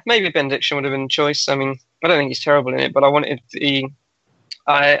 Yeah, maybe Benediction would have been a choice. I mean, I don't think he's terrible in it, but I wanted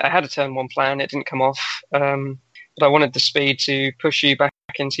I had a turn 1 plan. It didn't come off, but I wanted the speed to push you back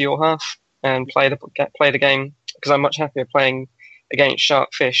into your half and play the game, because I'm much happier playing against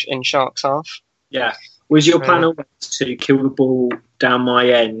Sharkfish in Shark's half. Yeah. Was your plan always to kill the ball down my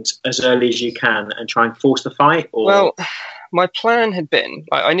end as early as you can and try and force the fight? Or? Well, my plan had been,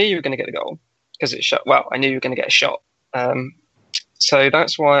 I knew you were going to get the goal because it shot. Well, I knew you were going to get a shot. So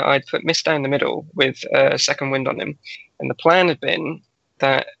that's why I'd put Mist down the middle with second wind on him. And the plan had been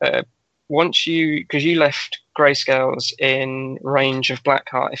that because you left Grayscales in range of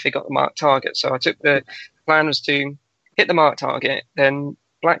Blackheart if he got the marked target. So I took the plan was to hit the marked target, then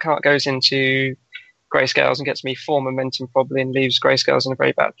Blackheart goes into Grayscales and gets me 4 momentum probably and leaves Grayscales in a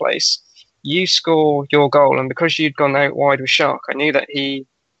very bad place. You score your goal, and because you'd gone out wide with Shark, I knew that he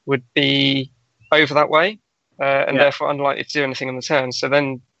would be over that way. Therefore unlikely to do anything on the turn. So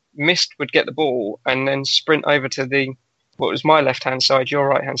then Mist would get the ball and then sprint over to what was my left-hand side, your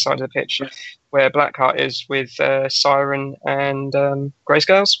right-hand side of the pitch, where Blackheart is with Siren and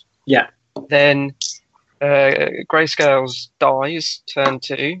Grayscales. Yeah. Then Grayscales dies turn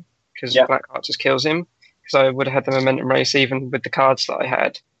 2 because Blackheart just kills him, because I would have had the momentum race even with the cards that I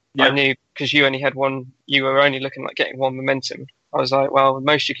had. Yeah. I knew, because you only had one, you were only looking like getting 1 momentum. I was like, well, the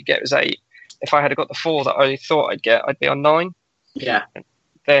most you could get was 8. If I had got the 4 that I thought I'd get, I'd be on 9. Yeah.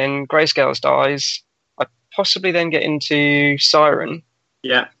 Then Grayscales dies. I possibly then get into Siren.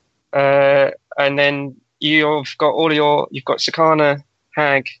 Yeah. And then you've got Sakana,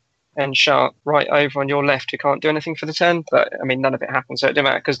 Hag, and Shark right over on your left who can't do anything for the turn. But I mean, none of it happened, so it didn't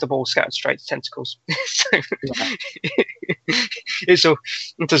matter because the ball scattered straight to Tentacles. So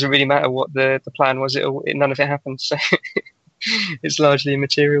it doesn't really matter what the plan was. None of it happened, so it's largely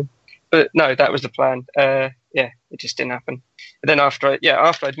immaterial. But no, that was the plan. It just didn't happen. But then after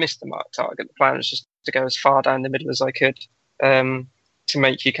I'd missed the marked target, the plan was just to go as far down the middle as I could to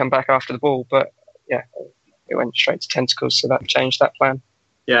make you come back after the ball. But yeah, it went straight to Tentacles, so that changed that plan.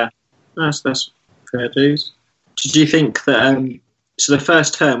 Yeah, that's fair dues. Did you think that? So the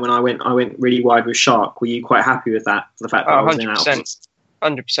first turn when I went really wide with Shark, were you quite happy with that? For the fact that I was in out?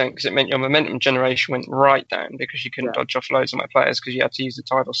 100%, because it meant your momentum generation went right down because you couldn't dodge off loads of my players because you had to use the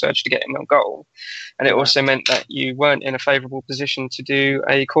tidal surge to get in on goal. And it also meant that you weren't in a favourable position to do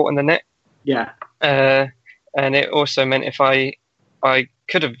a caught in the net. Yeah. And it also meant if I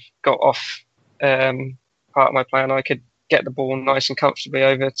could have got off part of my plan, I could get the ball nice and comfortably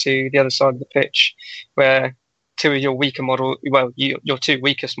over to the other side of the pitch where two of your weaker model, well, your two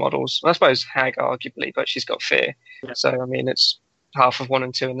weakest models, I suppose Hag arguably, but she's got fear. Yeah. So, I mean, it's half of one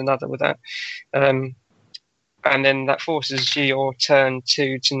and two in another with that. And then that forces you your turn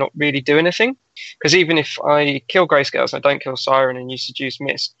to not really do anything. Because even if I kill Grayscales and I don't kill Siren and you seduce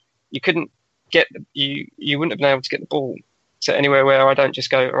Miss, you couldn't get, you wouldn't have been able to get the ball to anywhere where I don't just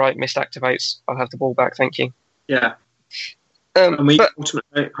go, all right, Mist activates, I'll have the ball back, thank you. Yeah. And we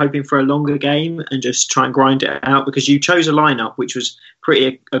ultimately hoping for a longer game and just try and grind it out, because you chose a lineup which was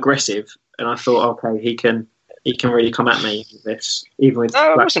pretty aggressive, and I thought, okay, he can really come at me with this. Even with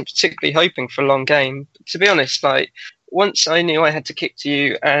I wasn't particularly hoping for a long game, to be honest. Like, once I knew I had to kick to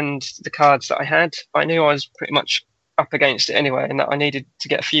you and the cards that I had, I knew I was pretty much up against it anyway, and that I needed to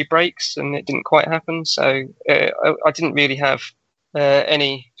get a few breaks, and it didn't quite happen. So I didn't really have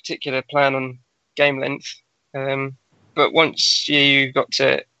any particular plan on game length. But once you got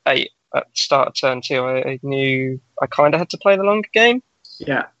to 8 at the start of turn 2, I knew I kind of had to play the longer game.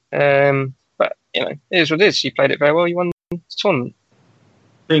 Yeah. But, you know, it is what it is. You played it very well. You won the tournament.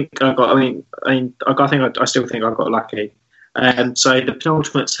 I still think I got lucky. So the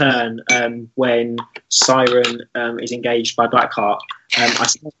penultimate turn, when Siren is engaged by Blackheart,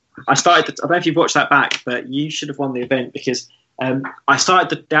 I started. I don't know if you've watched that back, but you should have won the event, because I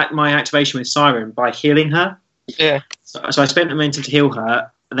started my activation with Siren by healing her. Yeah. So I spent momentum to heal her,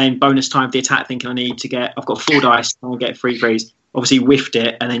 and then bonus time of the attack, thinking I've got 4 dice, and I'll get 3 freeze. Obviously whiffed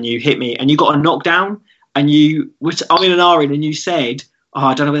it, and then you hit me, and you got a knockdown, and I'm in an Arin, and you said,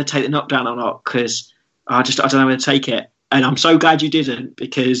 I don't know whether to take the knockdown or not, because I don't know whether to take it. And I'm so glad you didn't,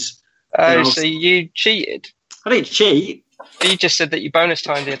 because... so you cheated? I didn't cheat. You just said that you bonus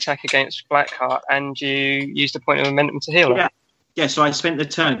timed the attack against Blackheart, and you used a point of momentum to heal her. Yeah, so I spent the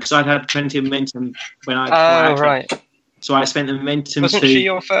turn, because I'd had plenty of momentum when I... right. So I spent the momentum Wasn't she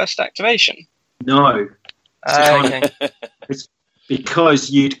your first activation? No. Okay. It's because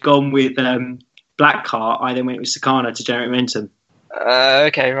you'd gone with Blackheart, I then went with Sakana to generate momentum.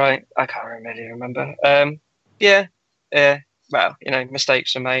 Okay, right. I can't really remember. Yeah. Well, you know,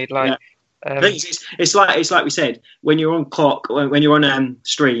 mistakes are made. Like, it's like we said, when you're on clock, when you're on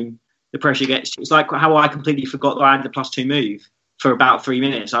stream, the pressure gets. It's like how I completely forgot that I had the +2 move for about 3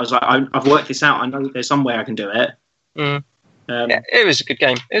 minutes. I was like, I've worked this out. I know there's some way I can do it. Yeah, it was a good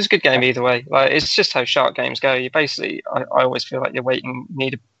game. It was a good game either way. Like, it's just how Shark games go. You basically, I always feel like you're waiting.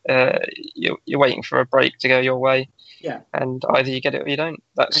 You're waiting for a break to go your way. Yeah, and either you get it or you don't.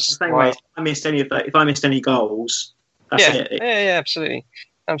 That's the same way. If I missed any goals, that's it. Yeah,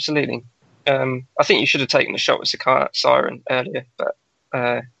 absolutely. I think you should have taken the shot with Siren earlier, but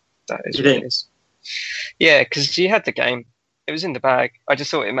that is what it is. Yeah, because you had the game. It was in the bag. I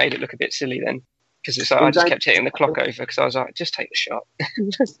just thought it made it look a bit silly then, because it's like I just kept hitting the clock over, because I was like, just take the shot.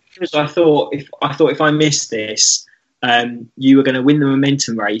 I thought if I missed this, you were going to win the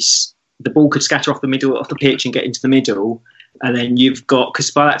momentum race. The ball could scatter off the middle of the pitch and get into the middle, and then you've got, because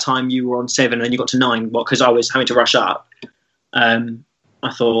by that time you were on 7 and you got to 9, because I was having to rush up.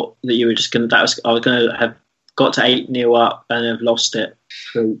 I thought that you were just going to. I was going to have got to 8-0 up and have lost it.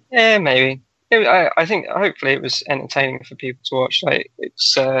 Yeah, maybe. I think hopefully it was entertaining for people to watch. Like,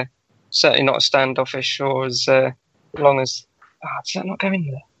 it's certainly not as standoffish or as long as. Does that not go in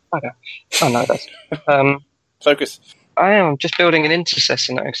there? Okay. Oh no, it does. Focus. I'm just building an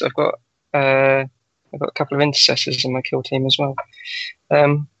intercessor now, because I've got a couple of intercessors in my kill team as well.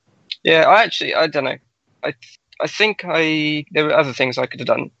 Yeah, I don't know. I think there were other things I could have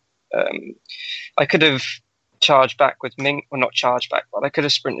done. I could have charged back with Minx, or not charged back, but I could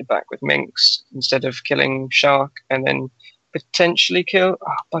have sprinted back with Minx instead of killing Shark, and then potentially kill.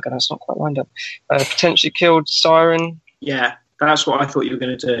 Oh bugger, that's not quite lined up. Potentially killed Siren. Yeah, that's what I thought you were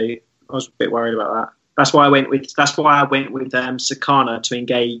going to do. I was a bit worried about that. That's why I went with Sakana to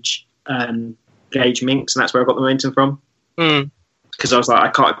engage Minx, and that's where I got the momentum from. Because I was like, I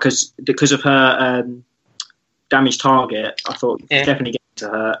can't, because of her damaged target. I thought definitely get to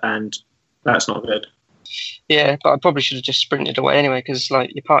her, and that's not good. Yeah, but I probably should have just sprinted away anyway, because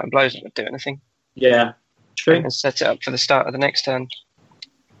like your parting blows not do anything. Yeah, true. And set it up for the start of the next turn.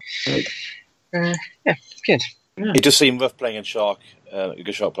 Yeah, good. Yeah. It does seem rough playing in Shark, a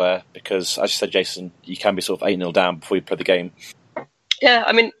good Shark player, because, as you said, Jason, you can be sort of 8-0 down before you play the game. Yeah,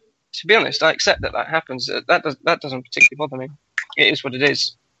 I mean, to be honest, I accept that happens. That doesn't particularly bother me. it is what it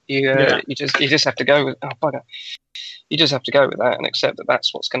is. You just have to go with You just have to go with that and accept that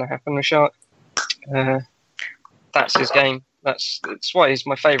that's what's going to happen with Shark. That's his game. That's why he's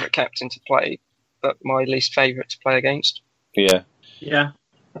my favourite captain to play, but my least favourite to play against. Yeah. Yeah.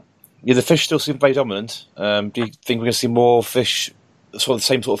 Yeah, the fish still seem very dominant. Do you think we're going to see more fish, sort of the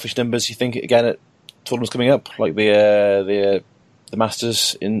same sort of fish numbers, you think, again, at tournaments coming up, like the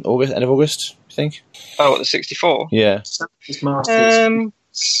Masters in August, end of August, you think? Oh, the 64? Yeah. It's Masters.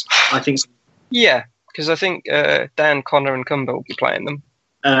 I think so. Yeah, because I think Dan, Connor and Cumber will be playing them.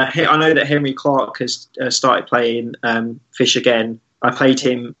 I know that Henry Clark has started playing fish again. I played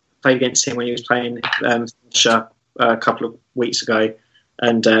against him when he was playing Fisher a couple of weeks ago,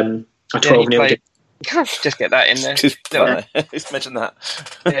 and I 12-0. Just get that in there. Just mention that.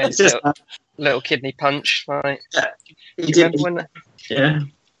 Yeah, it's just little kidney punch. Right? He did.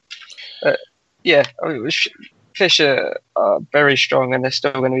 Yeah. Fisher are very strong, and they're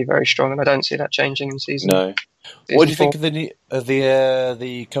still going to be very strong, and I don't see that changing in season. No. What do you think of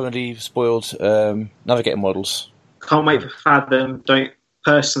the currently spoiled navigating models? Can't wait for Fathom.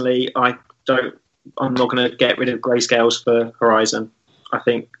 I'm not going to get rid of grayscales for Horizon. I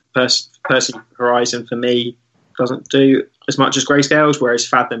think Percy Horizon for me doesn't do as much as grayscales, whereas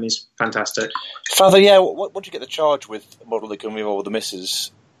Fathom is fantastic. Fathom, yeah. Once you get the charge with a model that can reroll the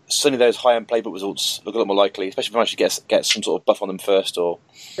misses, suddenly those high-end playbook results look a lot more likely, especially if you manage to get some sort of buff on them first or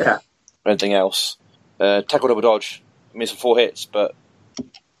anything else. Tackle double dodge. I mean, it's 4 hits, but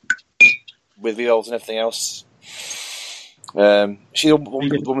with rerolls and everything else, she's the one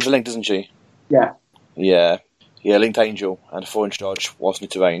with the link, isn't she? Yeah. Yeah, linked angel and 4-inch dodge whilst new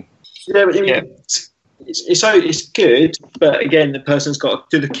terrain. Yeah, but it's good, but again, the person's got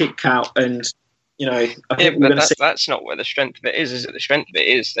to do the kick out, and I think that's not where the strength of it is it? The strength of it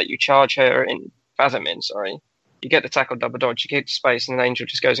is that you charge her in Fathom in. Sorry, you get the tackle double dodge, you keep the space, and an angel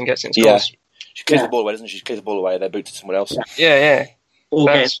just goes and gets it. Yeah, she clears the ball away, doesn't she? She clears the ball away. They boot to someone else. Yeah. Or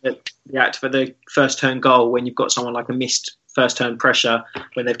get the act for the first turn goal when you've got someone like a missed first turn pressure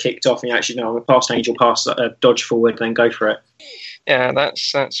when they've kicked off, and you actually know, pass angel, pass dodge forward, then go for it. Yeah,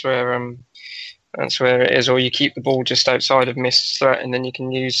 that's where it is. Or you keep the ball just outside of missed threat, and then you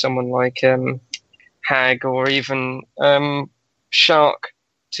can use someone like Hag or even Shark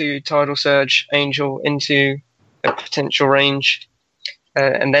to tidal surge angel into a potential range,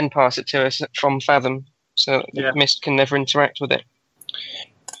 and then pass it to us from Fathom, so the mist can never interact with it.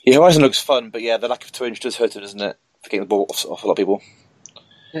 Yeah, Horizon looks fun, but the lack of 2-inch does hurt it, doesn't it? For getting the ball off a lot of people.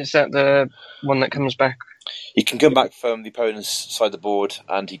 Is that the one that comes back? He can come back from the opponent's side of the board,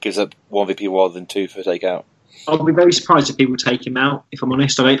 and he gives up 1 VP rather than 2 for a takeout. I'll be very surprised if people take him out, if I'm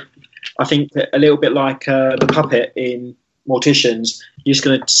honest. I think that a little bit like the puppet in Morticians, you're just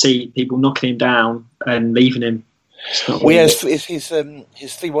going to see people knocking him down and leaving him. Well, yeah, he's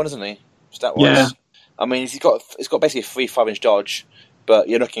 3-1, isn't he? Stat-wise. Yeah. I mean, he's got basically a 3-5-inch dodge, but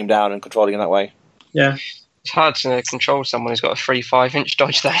you're knocking him down and controlling him that way. Yeah. It's hard to control someone who's got a 3-5-inch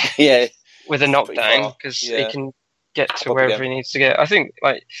dodge there. Yeah. With a knockdown, because he can get to wherever he needs to get. I think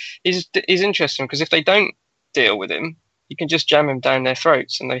he's interesting because if they don't deal with him, you can just jam him down their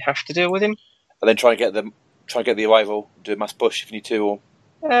throats, and they have to deal with him. And then try and get the arrival, do a mass push if you need to, or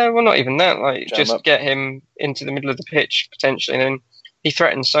well, not even that. Just get him into the middle of the pitch potentially, and then he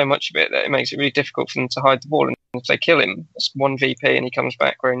threatens so much of it that it makes it really difficult for them to hide the ball. And if they kill him, it's 1 VP, and he comes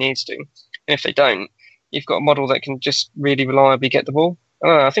back where he needs to. And if they don't, you've got a model that can just really reliably get the ball.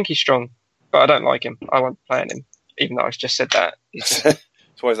 I think he's strong, but I don't like him. I won't play on him, even though I've just said that. So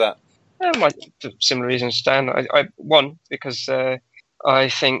why is that? For similar reasons, Stan. One, because I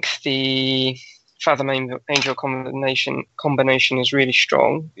think the Fathom Angel combination is really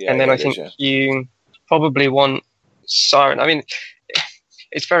strong, and then I think you probably want Siren. I mean,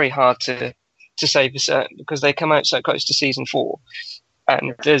 it's very hard to say for certain because they come out so close to season 4,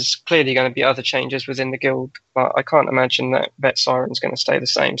 and there's clearly going to be other changes within the guild. But I can't imagine that Vet Siren's going to stay the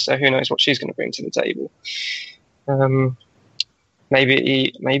same. So who knows what she's going to bring to the table?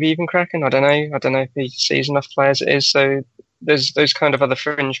 Maybe even Kraken. I don't know if he sees enough players. It is so. There's those kind of other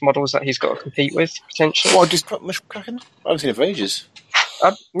fringe models that he's got to compete with potentially. What does Kraken? I haven't seen it for ages.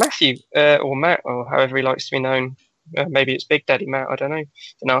 Matthew or Matt or however he likes to be known. Maybe it's Big Daddy Matt. I don't know.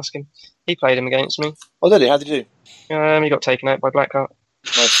 Didn't ask him. He played him against me. Oh, did he? How did he do? He got taken out by Blackheart.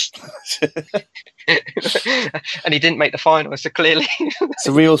 Nice. And he didn't make the final, so clearly it's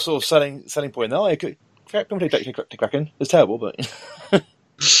a real sort of selling point. No, I could take Kraken. It's terrible, but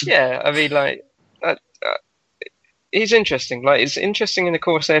yeah, I mean, he's interesting. It's interesting in the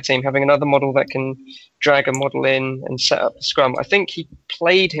Corsair team having another model that can drag a model in and set up the scrum. I think he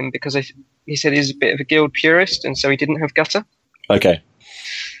played him because he said he's a bit of a guild purist, and so he didn't have gutter. Okay.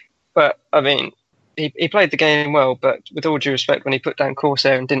 But I mean, he played the game well. But with all due respect, when he put down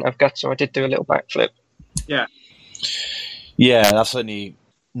Corsair and didn't have Gutter, I did do a little backflip. Yeah. Yeah, that's certainly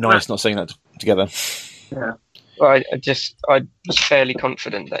nice not saying that together. Yeah. Well, I was fairly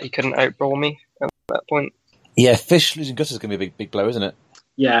confident that he couldn't outbrawl me at that point. Yeah, Fish losing Gutter is going to be a big blow, isn't it?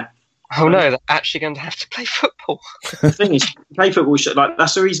 Yeah. Oh no, they're actually going to have to play football. The thing is, play football. Like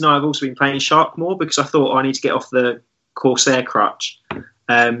that's the reason I've also been playing Shark more, because I thought I need to get off the Corsair crutch.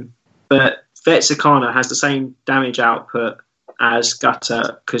 But Vetsakana has the same damage output as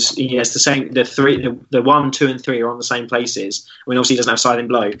Gutter, because he has the same. The 1, 2, and 3 are on the same places. I mean, obviously he doesn't have Silent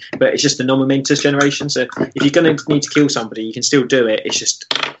Blow, but it's just the non-momentous generation. So if you're going to need to kill somebody, you can still do it. It's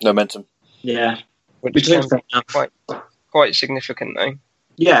just No momentum. yeah, Which can be quite significant though.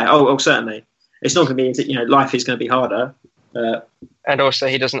 yeah. Oh, certainly. It's not going to be. Life is going to be harder. And also,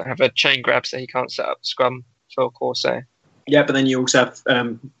 he doesn't have a chain grab, so he can't set up scrum for Corsair. Yeah, but then you also have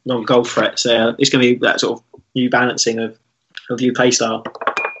non-goal threats. It's going to be that sort of new balancing of your playstyle.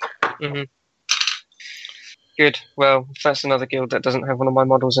 Mm-hmm. Good. Well, if that's another guild that doesn't have one of my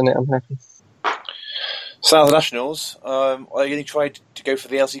models in it, I'm happy. South Nationals, are you going to try to go for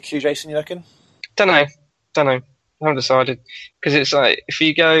the LCQ, Jason, you reckon? Don't know. I haven't decided. Because it's like, if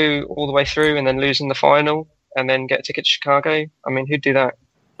you go all the way through and then lose in the final and then get a ticket to Chicago, I mean, who'd do that?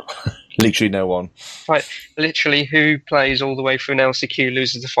 Literally no one. Like, literally, who plays all the way through an LCQ,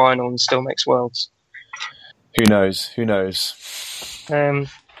 loses the final, and still makes Worlds? Who knows? I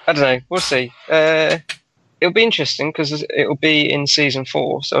don't know. We'll see. It'll be interesting because it'll be in season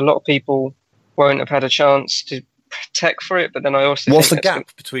 4, so a lot of people won't have had a chance to tech for it. But then I also what's the think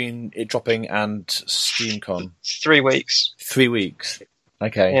gap between it dropping and SteamCon? 3 weeks. 3 weeks.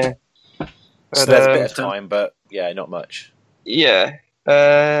 Okay. Yeah. So But, there's a bit of time, but yeah, not much. Yeah.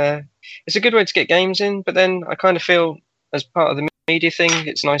 It's a good way to get games in, but then I kind of feel as part of the media thing,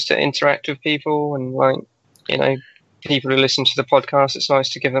 it's nice to interact with people and people who listen to the podcast. It's nice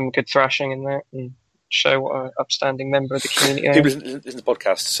to give them a good thrashing in that and show what an upstanding member of the community are. People listen to the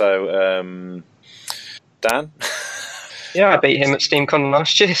podcast, so Dan? Yeah, I beat him at SteamCon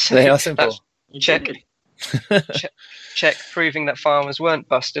last year. So They are simple. Check. Check proving that farmers weren't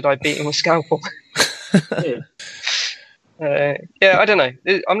busted. I beat him with Scalpel. Yeah, I don't know.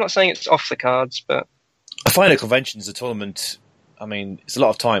 I'm not saying it's off the cards, but I find a convention is a tournament. I mean, it's a lot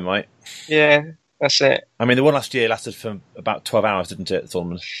of time, right? yeah, that's it. I mean, the one last year lasted for about 12 hours, didn't it, the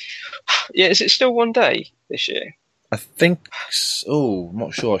tournament? Yeah, is it still one day this year? I think... I'm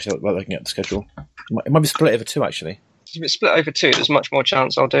not sure, actually, about looking at the schedule. It might be split over 2, actually. If it's split over 2, there's much more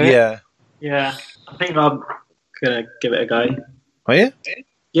chance I'll do it. Yeah. Yeah, I think I'm going to give it a go. Are you?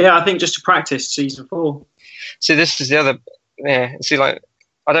 Yeah, I think just to practice season 4. See, this is the other... Yeah, see, like,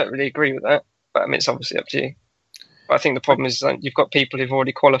 I don't really agree with that, but I mean, it's obviously up to you. But I think the problem is that you've got people who've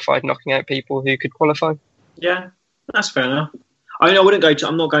already qualified knocking out people who could qualify. Yeah, that's fair enough. I mean,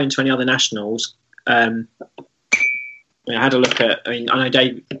 I'm not going to any other nationals. I had a look at. I mean, I know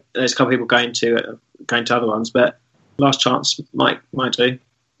Dave. There's a couple of people going to other ones, but last chance might do.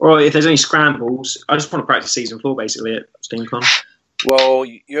 Or if there's any scrambles, I just want to practice season 4 basically at SteamCon. Well,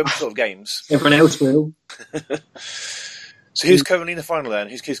 you have sort of games. Everyone else will. So who's currently in the final then?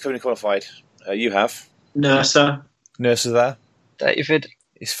 Who's currently qualified? You have. Nurser. Nurse is there. David?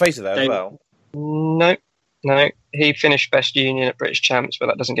 Is Fraser there as well? No. He finished best union at British Champs, but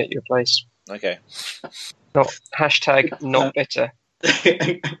that doesn't get you a place. Okay. Not bitter.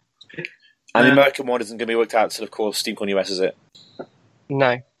 And the American one isn't going to be worked out until, of course, SteamCon US, is it?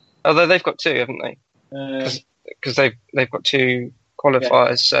 No. Although they've got 2, haven't they? Because they've got 2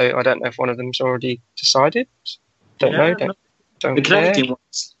 qualifiers, so I don't know if one of them's already decided. Don't know. Don't the care. Canadian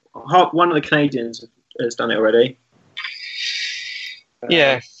ones. One of the Canadians has done it already.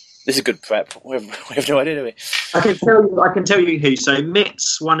 Yeah. This is a good prep. We have no idea, do we? I can tell you who. So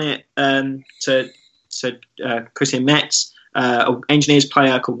Metz won it to Christian Metz, an engineers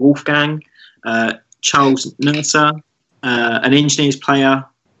player called Wolfgang, Charles Nurser, an engineers player,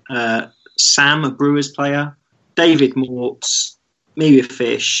 Sam, a brewers player, David Mortz, me with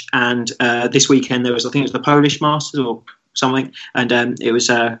Fish, and this weekend I think it was the Polish Masters or something, and it was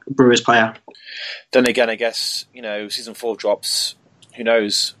a brewers player. Then again, I guess, season 4 drops. Who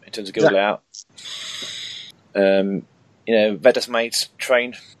knows in terms of guild layout? Vedas mates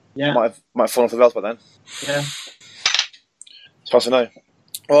trained. Yeah, might have fallen off the belt by then. Yeah, as far as I know.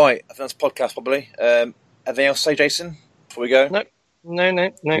 All right, I think that's podcast probably. Anything else to say, Jason? Before we go,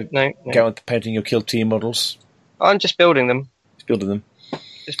 No. Go on painting your kill team models. I'm just building them. Just building them.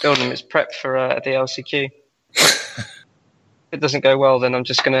 It's prep for the LCQ. If it doesn't go well, then I'm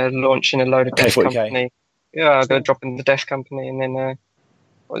just going to launch in a load of death K40K. company. Yeah, I'm going to drop in the Death Company, and then what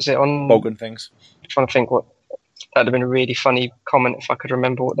was it on? Bolgan things. I'm trying to think what. That'd have been a really funny comment if I could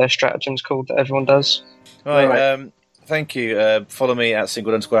remember what their stratagem's called that everyone does. Right. Thank you. Follow me at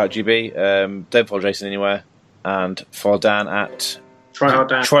 @single_outgb. Don't follow Jason anywhere, and follow Dan at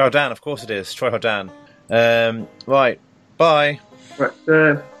Tryhard Dan. of course it is. Tryhard Dan. Right. Bye.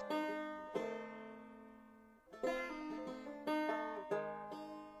 Right,